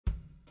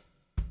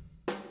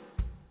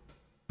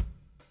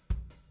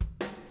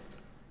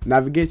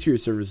Navigate to your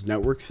server's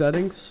network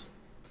settings.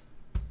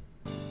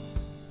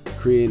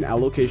 Create an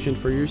allocation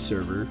for your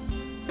server.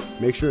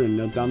 Make sure to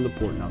note down the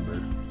port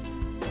number.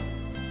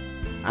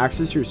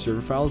 Access your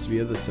server files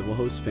via the civil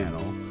host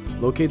panel.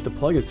 Locate the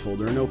plugins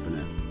folder and open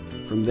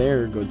it. From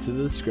there, go to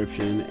the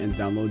description and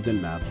download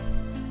Dynmap.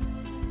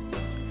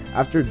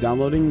 After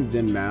downloading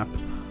Dynmap,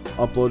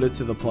 upload it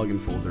to the plugin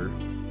folder.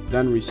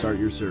 Then restart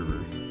your server.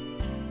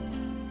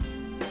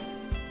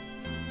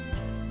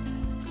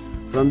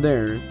 From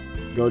there,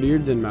 go to your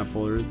Dynmap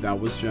folder that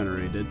was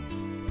generated.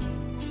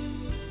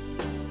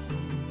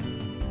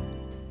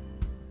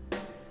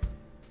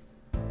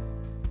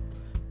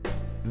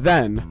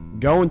 Then,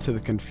 go into the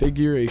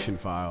configuration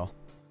file.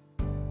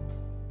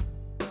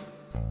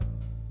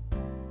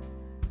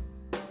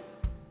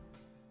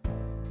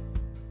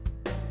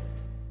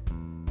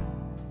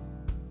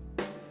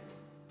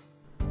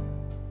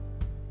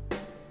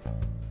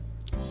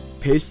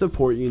 Paste the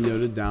port you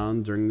noted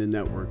down during the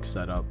network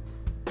setup.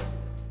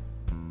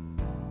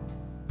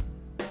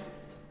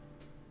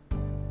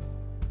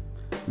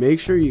 Make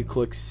sure you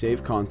click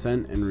Save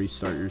Content and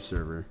restart your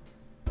server.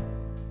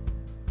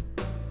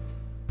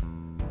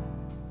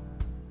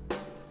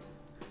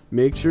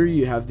 Make sure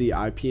you have the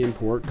IP and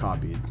port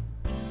copied.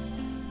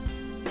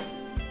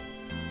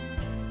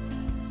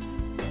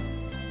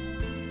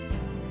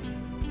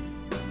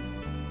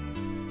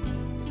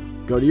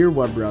 Go to your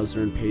web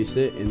browser and paste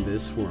it in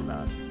this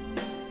format.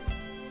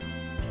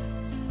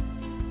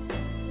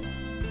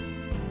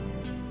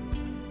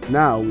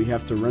 Now we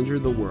have to render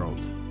the world.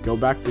 Go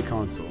back to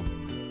console.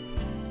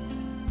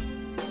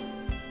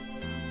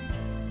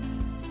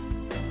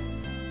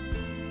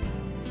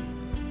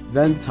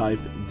 Then type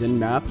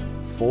Dynmap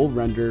full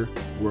render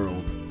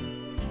world.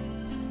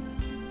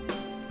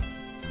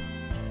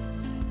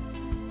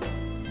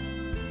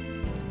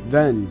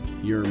 Then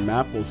your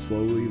map will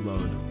slowly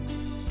load.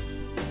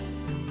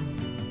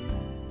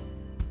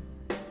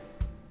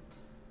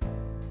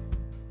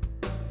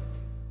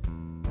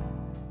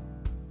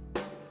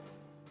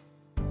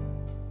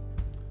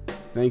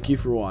 Thank you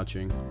for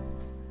watching.